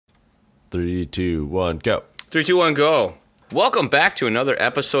3, 2, 1, go. 3, 2, 1, go. Welcome back to another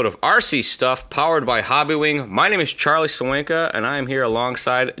episode of RC Stuff powered by Hobbywing. My name is Charlie Sawenka, and I am here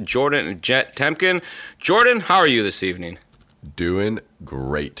alongside Jordan Jet Temkin. Jordan, how are you this evening? Doing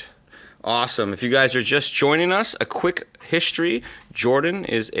great. Awesome. If you guys are just joining us, a quick history. Jordan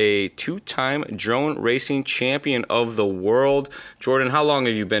is a 2-time drone racing champion of the world. Jordan, how long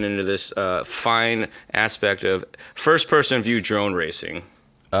have you been into this fine aspect of first-person view drone racing?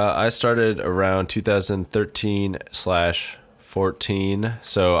 I started around 2013/14,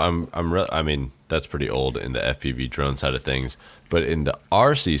 so I mean, that's pretty old in the FPV drone side of things, but in the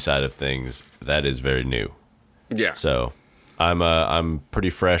RC side of things, that is very new. Yeah. So I'm pretty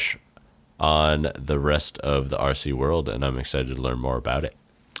fresh on the rest of the RC world, and I'm excited to learn more about it.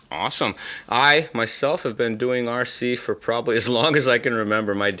 Awesome. I, myself, have been doing RC for probably as long as I can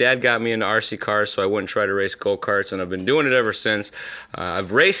remember. My dad got me into RC cars so I wouldn't try to race go-karts, and I've been doing it ever since.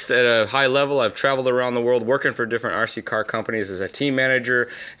 I've raced at a high level. I've traveled around the world working for different RC car companies as a team manager,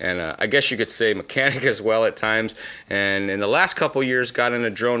 and I guess you could say mechanic as well at times. And in the last couple years, got into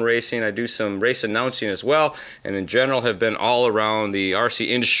drone racing. I do some race announcing as well, and in general have been all around the RC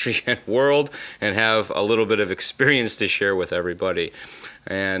industry and world and have a little bit of experience to share with everybody.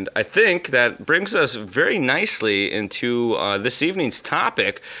 And I think that brings us very nicely into this evening's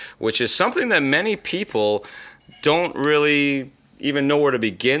topic, which is something that many people don't really even know where to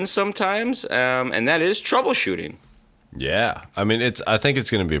begin sometimes, and that is troubleshooting. Yeah, I mean, I think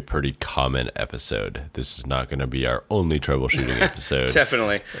it's going to be a pretty common episode. This is not going to be our only troubleshooting episode.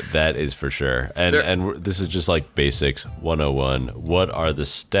 Definitely. That is for sure. And this is just like basics 101. What are the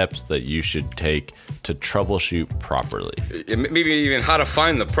steps that you should take to troubleshoot properly? Maybe even how to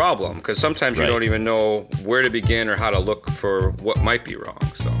find the problem, because sometimes you don't even know where to begin or how to look for what might be wrong.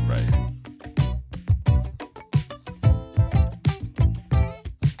 So right.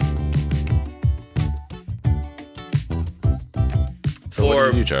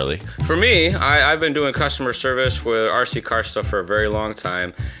 What do you do, Charlie? For me, I've been doing customer service with RC car stuff for a very long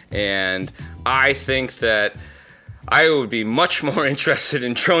time, and I think that I would be much more interested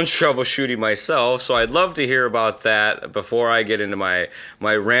in drone troubleshooting myself, so I'd love to hear about that before I get into my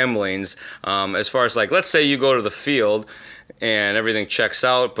ramblings. As far as, like, let's say you go to the field and everything checks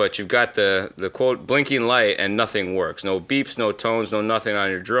out, but you've got the quote blinking light and nothing works. No beeps, no tones, no nothing on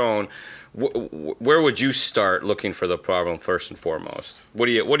your drone. Where would you start looking for the problem first and foremost? What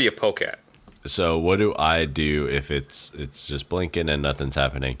do you poke at? So what do I do if it's just blinking and nothing's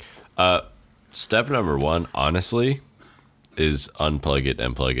happening? Step number 1, honestly, is unplug it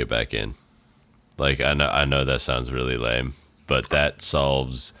and plug it back in. Like, I know that sounds really lame, but that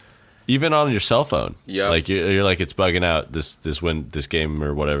solves even on your cell phone. Yeah. Like you're like, it's bugging out. This game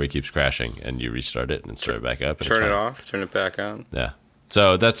or whatever keeps crashing, and you restart it and start it back up. And turn it off. Turn it back on. Yeah.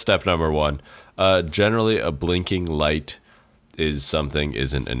 So that's step number 1. Generally, a blinking light is something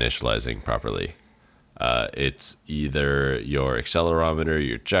isn't initializing properly. It's either your accelerometer,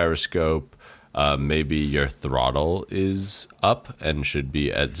 your gyroscope, maybe your throttle is up and should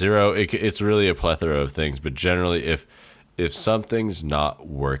be at 0. It's really a plethora of things, but generally, if something's not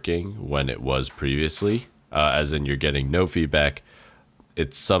working when it was previously, as in you're getting no feedback,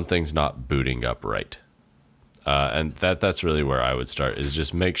 something's not booting up right. And that's really where I would start, is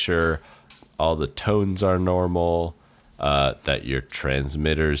just make sure all the tones are normal, that your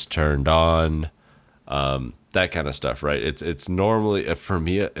transmitter's turned on, that kind of stuff, right? It's normally, for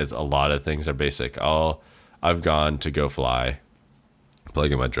me, it's a lot of things are basic. I've gone to go fly,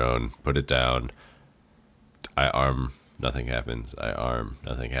 plug in my drone, put it down, I arm, nothing happens. I arm,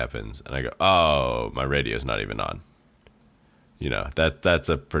 nothing happens. And I go, oh, my radio's not even on. You know, that's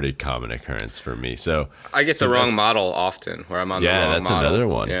a pretty common occurrence for me. So I get the wrong model often, where I'm on the wrong model. Yeah, that's another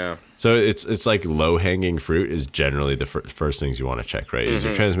one. Yeah. So it's like low-hanging fruit is generally the first things you want to check, right? Mm-hmm. Is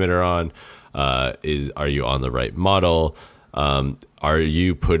your transmitter on? Are you on the right model? Are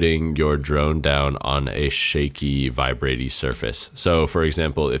you putting your drone down on a shaky, vibrating surface? So, for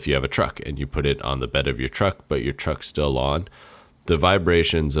example, if you have a truck and you put it on the bed of your truck, but your truck's still on, the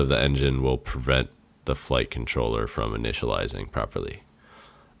vibrations of the engine will prevent the flight controller from initializing properly.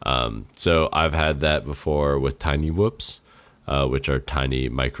 So I've had that before with Tiny Whoops, which are tiny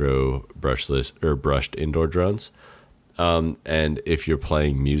micro brushless or brushed indoor drones. And if you're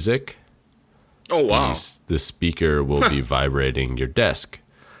playing music, oh wow, the speaker will be vibrating your desk.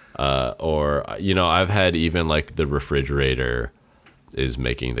 Or, you know, I've had even like the refrigerator is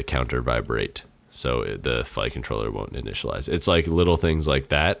making the counter vibrate, so the flight controller won't initialize. It's like little things like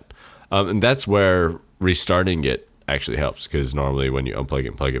that. And that's where restarting it actually helps, because normally when you unplug it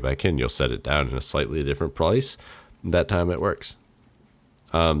and plug it back in, you'll set it down in a slightly different place. That time it works.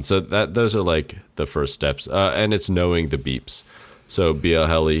 So those are like the first steps, and it's knowing the beeps. So BL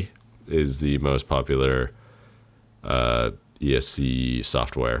Heli is the most popular ESC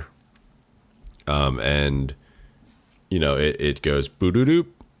software, and it goes boo-doo-doop,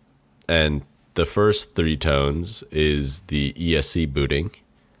 and the first 3 tones is the ESC booting,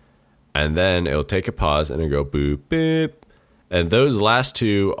 and then it'll take a pause and it'll go boop beep, and those last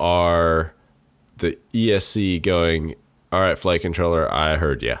 2 are the ESC going, all right, flight controller, I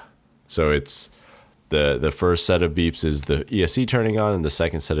heard ya. So it's the first set of beeps is the ESC turning on, and the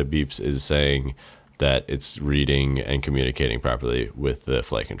second set of beeps is saying that it's reading and communicating properly with the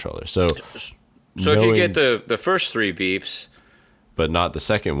flight controller. So if you get the first 3 beeps, but not the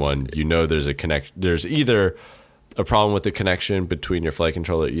second one, there's a connection. There's either a problem with the connection between your flight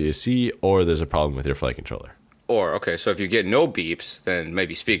controller ESC, or there's a problem with your flight controller. Or, okay, so if you get no beeps, then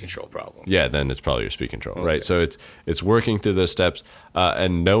maybe speed control problem. Yeah, then it's probably your speed control, right? So it's working through those steps,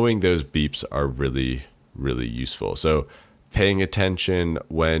 and knowing those beeps are really, really useful. So paying attention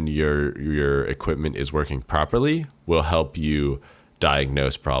when your equipment is working properly will help you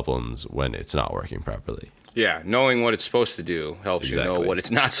diagnose problems when it's not working properly. Yeah, knowing what it's supposed to do helps you know what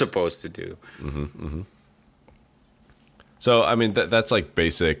it's not supposed to do. Mm-hmm, mm-hmm. So, I mean, that's like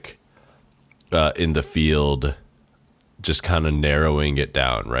basic in the field, just kind of narrowing it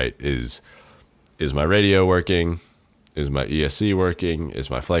down, right? Is my radio working? Is my ESC working? Is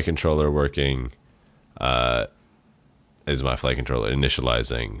my flight controller working? Is my flight controller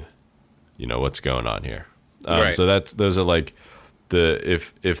initializing? What's going on here? Right. So those are like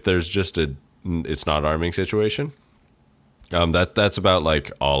if there's just it's not arming situation. That's about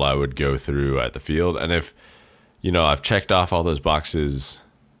like all I would go through at the field. And if I've checked off all those boxes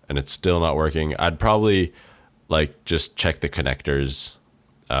and it's still not working, I'd probably like just check the connectors,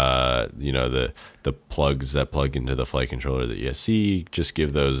 the plugs that plug into the flight controller, the ESC, just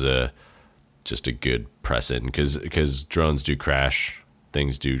give those just a good press in, because drones do crash,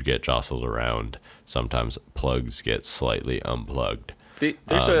 things do get jostled around, sometimes plugs get slightly unplugged.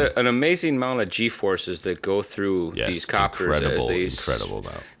 There's an amazing amount of G-forces that go through these copters as they incredible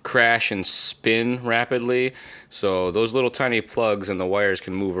amount. Crash and spin rapidly. So those little tiny plugs and the wires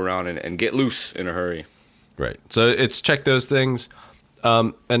can move around and get loose in a hurry. Right. So it's check those things.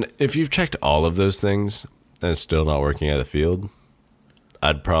 And if you've checked all of those things and it's still not working at the field,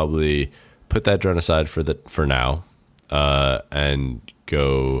 I'd probably put that drone aside for now, and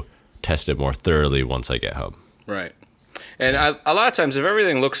go test it more thoroughly once I get home. Right. And a lot of times, if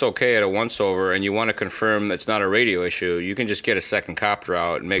everything looks okay at a once-over and you want to confirm it's not a radio issue, you can just get a second copter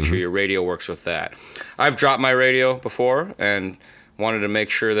out and make sure your radio works with that. I've dropped my radio before and wanted to make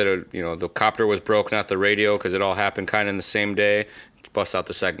sure that the copter was broke, not the radio, because it all happened kind of in the same day. Bust out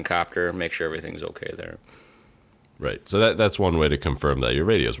the second copter, make sure everything's okay there. Right. So that's one way to confirm that your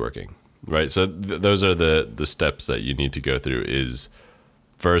radio's working. Right. So those are the steps that you need to go through. Is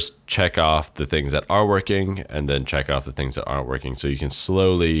first check off the things that are working, and then check off the things that aren't working, so you can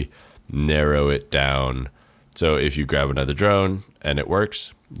slowly narrow it down. So if you grab another drone and it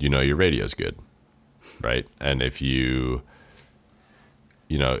works, your radio's good, right? And if you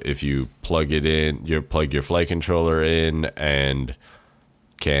plug it in, plug your flight controller in, and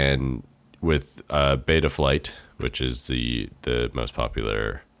can with Betaflight, which is the most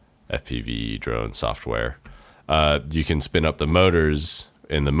popular FPV drone software, you can spin up the motors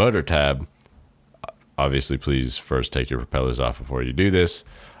in the motor tab. Obviously, please first take your propellers off before you do this.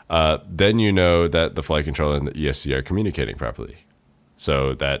 Then that the flight controller and the ESC are communicating properly.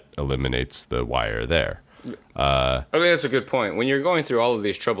 So that eliminates the wire there. I think that's a good point. When you're going through all of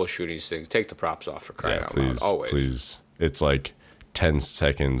these troubleshooting things, take the props off, for crying out loud. Always. Please. It's like 10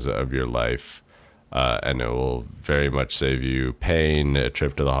 seconds of your life, and it will very much save you pain, a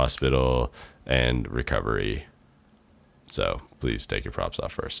trip to the hospital, and recovery. So please take your props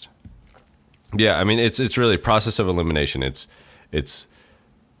off first. Yeah, I mean it's really process of elimination. It's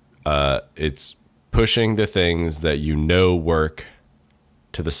pushing the things that work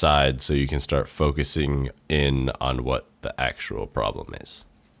to the side, so you can start focusing in on what the actual problem is.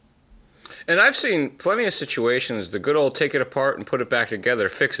 And I've seen plenty of situations, the good old take it apart and put it back together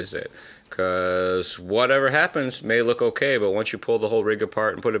fixes it. Because whatever happens may look okay, but once you pull the whole rig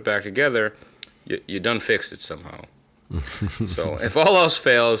apart and put it back together, you done fixed it somehow. So if all else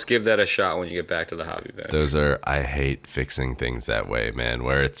fails, give that a shot when you get back to the hobby bench. I hate fixing things that way, man,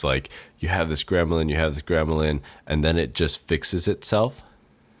 where it's like you have this gremlin, and then it just fixes itself.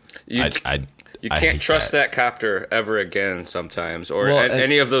 You can't trust that copter ever again sometimes, or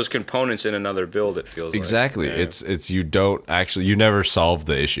any of those components in another build, it feels exactly. like. Exactly. You never solved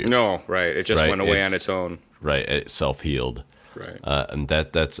the issue. No, right. It just went away on its own. Right. It self-healed. Right. And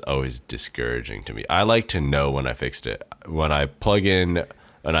that's always discouraging to me. I like to know when I fixed it. When I unplug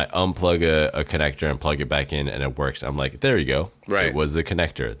a connector and plug it back in and it works, I'm like, there you go. Right. It was the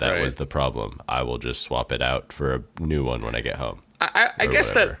connector. That Right. was the problem. I will just swap it out for a new one when I get home. I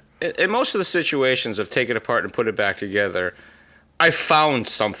guess whatever. that in most of the situations of taking it apart and put it back together, I found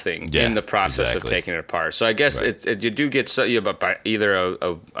something Yeah, in the process of exactly. taking it apart. So I guess Right. you do get either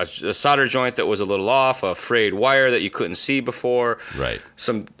a solder joint that was a little off, a frayed wire that you couldn't see before, Right.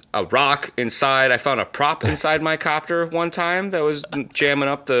 a rock inside. I found a prop inside my copter one time that was jamming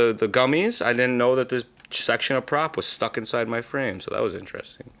up the gummies. I didn't know that this section of prop was stuck inside my frame, so that was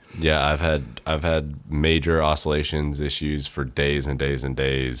interesting. Yeah, I've had major oscillations issues for days and days and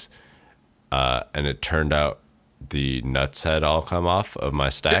days, and it turned out the nuts had all come off of my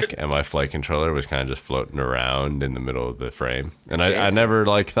stack, and my flight controller was kind of just floating around in the middle of the frame. And I Dancing.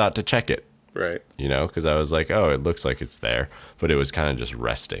 never thought to check it, Right. because I was like, oh, it looks like it's there, but it was kind of just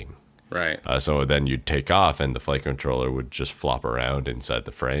resting. Right. So then you'd take off, and the flight controller would just flop around inside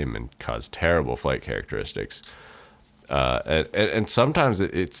the frame and cause terrible flight characteristics. And sometimes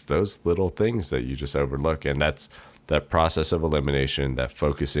it's those little things that you just overlook, and that's that process of elimination, that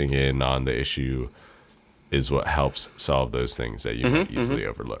focusing in on the issue, is what helps solve those things that you might easily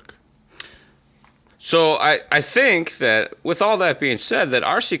overlook. So I think that with all that being said, that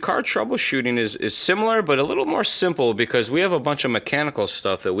RC car troubleshooting is similar, but a little more simple because we have a bunch of mechanical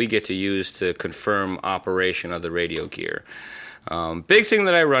stuff that we get to use to confirm operation of the radio gear. Big thing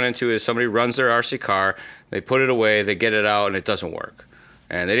that I run into is somebody runs their RC car, they put it away, they get it out, and it doesn't work.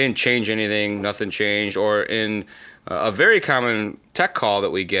 And they didn't change anything, nothing changed. Or in a very common tech call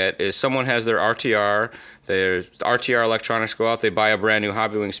that we get is someone has their RTR electronics go out, they buy a brand new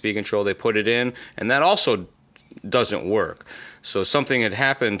Hobbywing speed control, they put it in, and that also doesn't work. So something had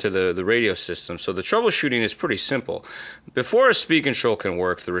happened to the radio system. So the troubleshooting is pretty simple. Before a speed control can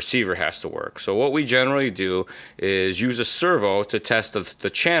work, the receiver has to work. So what we generally do is use a servo to test the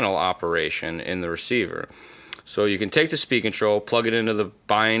channel operation in the receiver. So you can take the speed control, plug it into the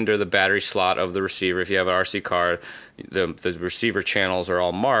bind or the battery slot of the receiver. If you have an RC car, the receiver channels are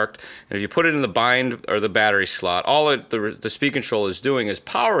all marked. And if you put it in the bind or the battery slot, the speed control is doing is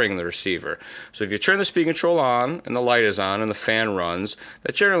powering the receiver. So if you turn the speed control on and the light is on and the fan runs,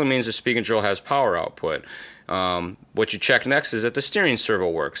 that generally means the speed control has power output. What you check next is that the steering servo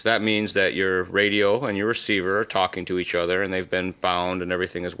works. That means that your radio and your receiver are talking to each other and they've been bound and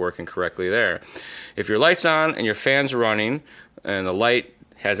everything is working correctly there. If your light's on and your fan's running and the light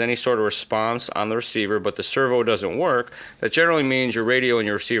has any sort of response on the receiver but the servo doesn't work, that generally means your radio and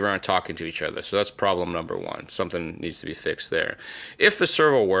your receiver aren't talking to each other. So that's problem number one. Something needs to be fixed there. If the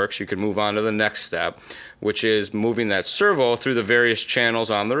servo works, you can move on to the next step, which is moving that servo through the various channels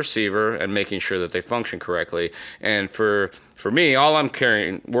on the receiver and making sure that they function correctly. And for me, all I'm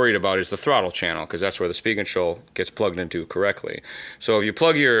worried about is the throttle channel, because that's where the speed control gets plugged into correctly. So if you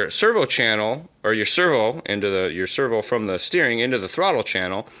plug your servo channel or your servo your servo from the steering into the throttle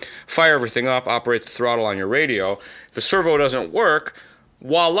channel, fire everything up, operate the throttle on your radio. If the servo doesn't work,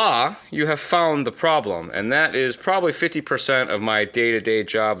 voila, you have found the problem. And that is probably 50% of my day-to-day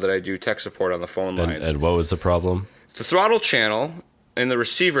job that I do tech support on the phone lines. And what was the problem? The throttle channel and the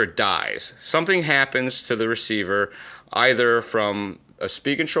receiver dies. Something happens to the receiver, either from a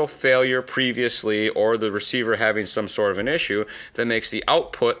speed control failure previously or the receiver having some sort of an issue that makes the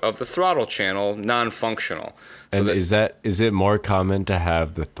output of the throttle channel non-functional. And is it more common to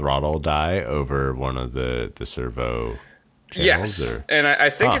have the throttle die over one of the servo channels? Yes, or? and I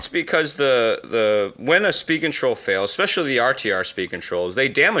think it's because when a speed control fails, especially the RTR speed controls, they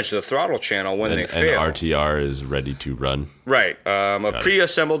damage the throttle channel when they fail. And RTR is ready to run? Right. A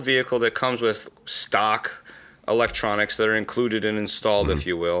pre-assembled vehicle that comes with stock electronics that are included and installed, if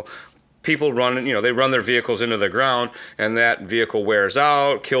you will. People run their vehicles into the ground, and that vehicle wears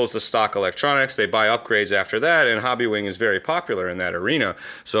out, kills the stock electronics. They buy upgrades after that, and Hobbywing is very popular in that arena.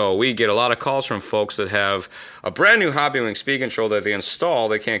 So we get a lot of calls from folks that have a brand new Hobbywing speed control that they install,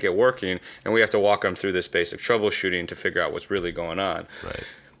 they can't get working, and we have to walk them through this basic troubleshooting to figure out what's really going on. Right.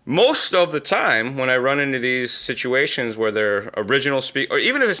 Most of the time, when I run into these situations where their original speed, or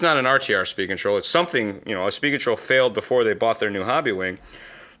even if it's not an RTR speed control, it's something, a speed control failed before they bought their new Hobbywing,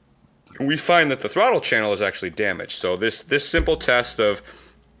 we find that the throttle channel is actually damaged. So this simple test of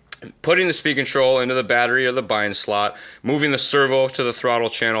putting the speed control into the battery or the bind slot, moving the servo to the throttle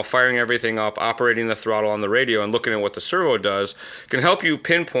channel, firing everything up, operating the throttle on the radio, and looking at what the servo does can help you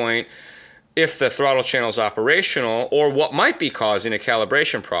pinpoint if the throttle channel is operational or what might be causing a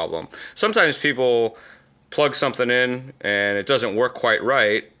calibration problem. Sometimes people plug something in and it doesn't work quite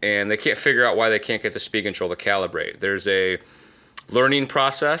right, and they can't figure out why they can't get the speed control to calibrate. There's a learning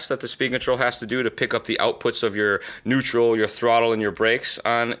process that the speed control has to do to pick up the outputs of your neutral, your throttle, and your brakes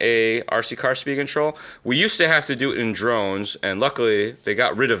on a RC car speed control. We used to have to do it in drones, and luckily they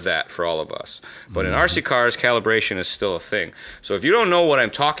got rid of that for all of us. But in RC cars, calibration is still a thing. So if you don't know what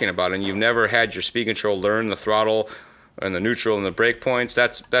I'm talking about and you've never had your speed control learn the throttle and the neutral and the brake points,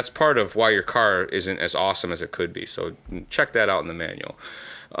 that's part of why your car isn't as awesome as it could be. So check that out in the manual.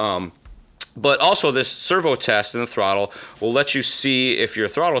 But also this servo test in the throttle will let you see if your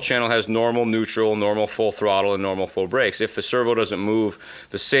throttle channel has normal neutral, normal full throttle, and normal full brakes. If the servo doesn't move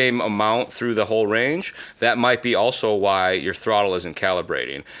the same amount through the whole range, that might be also why your throttle isn't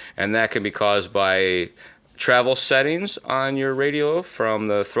calibrating. And that can be caused by travel settings on your radio from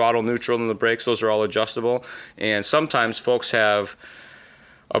the throttle, neutral, and the brakes. Those are all adjustable. And sometimes folks have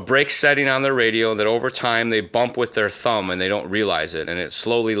a brake setting on their radio that over time they bump with their thumb and they don't realize it, and it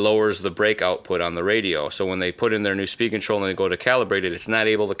slowly lowers the brake output on the radio. So when they put in their new speed control and they go to calibrate it, it's not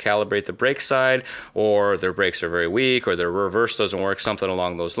able to calibrate the brake side, or their brakes are very weak, or their reverse doesn't work, something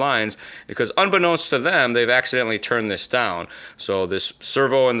along those lines, because unbeknownst to them, they've accidentally turned this down. So this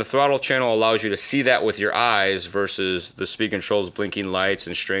servo and the throttle channel allows you to see that with your eyes versus the speed control's blinking lights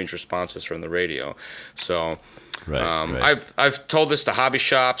and strange responses from the radio. So Right. I've told this to hobby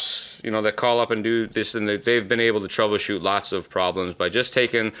shops, that call up and do this, and they've been able to troubleshoot lots of problems by just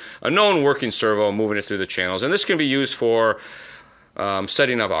taking a known working servo and moving it through the channels. And this can be used for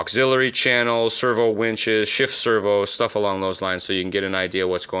setting up auxiliary channels, servo winches, shift servos, stuff along those lines, so you can get an idea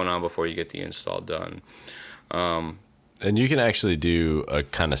what's going on before you get the install done. And you can actually do a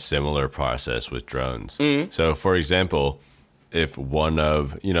kind of similar process with drones. So, for example, if one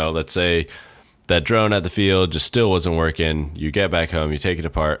of, let's say that drone at the field just still wasn't working, you get back home, you take it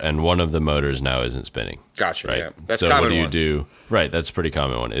apart, and one of the motors now isn't spinning. Gotcha. Right? Yeah. That's so common what do you one. do? Right, that's a pretty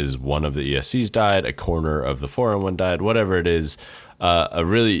common one. Is one of the ESCs died, a corner of the 4-in-1 died, whatever it is. A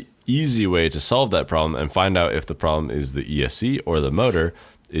really easy way to solve that problem and find out if the problem is the ESC or the motor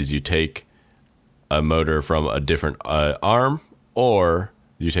is you take a motor from a different arm, or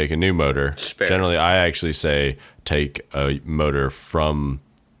you take a new motor. Spare. Generally, I actually say take a motor from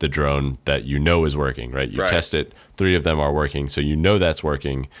the drone that you know is working, right? You test it, 3 of them are working, so you know that's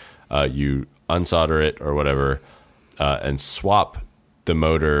working. You unsolder it or whatever, and swap the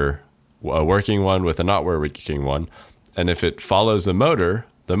motor, a working one with a not working one. And if it follows the motor's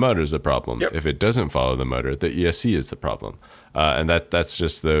the problem. Yep. If it doesn't follow the motor, the ESC is the problem. And that's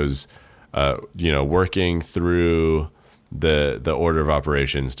just those, working through the order of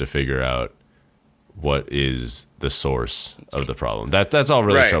operations to figure out what is the source of the problem. That's all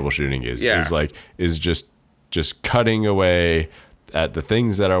really troubleshooting is. Yeah. Is just cutting away at the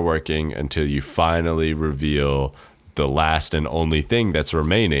things that are working until you finally reveal the last and only thing that's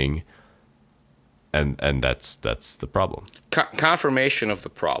remaining, and that's the problem. Confirmation of the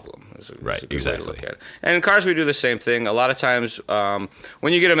problem is a good way exactly. to look at it. And in cars, we do the same thing. A lot of times,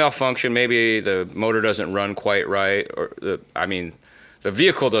 when you get a malfunction, maybe the motor doesn't run quite right, or the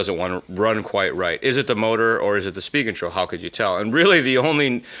vehicle doesn't run quite right. Is it the motor or is it the speed control? How could you tell? And really, the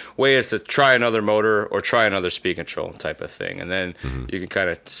only way is to try another motor or try another speed control type of thing, and then you can kind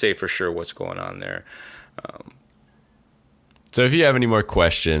of say for sure what's going on there. So if you have any more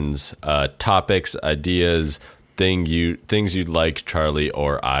questions, topics, ideas, things you'd like Charlie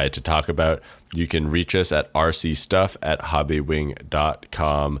or I to talk about, you can reach us at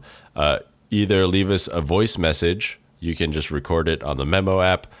rcstuff@hobbywing.com. Either leave us a voice message. You can just record it on the Memo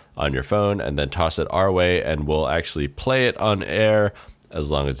app on your phone and then toss it our way, and we'll actually play it on air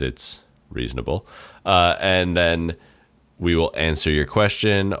as long as it's reasonable. And then we will answer your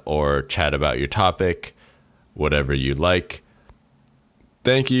question or chat about your topic, whatever you'd like.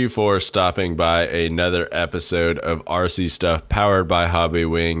 Thank you for stopping by another episode of RC Stuff powered by Hobby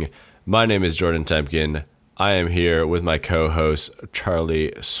Wing. My name is Jordan Temkin. I am here with my co-host,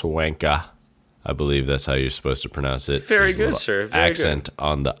 Charlie Swanka. I believe that's how you're supposed to pronounce it. Very There's a good, little sir. Very accent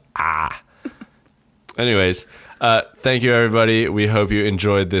on the ah. Anyways, thank you, everybody. We hope you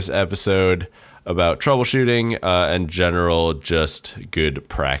enjoyed this episode about troubleshooting and general just good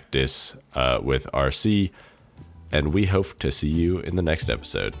practice with RC. And we hope to see you in the next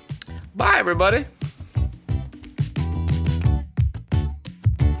episode. Bye, everybody.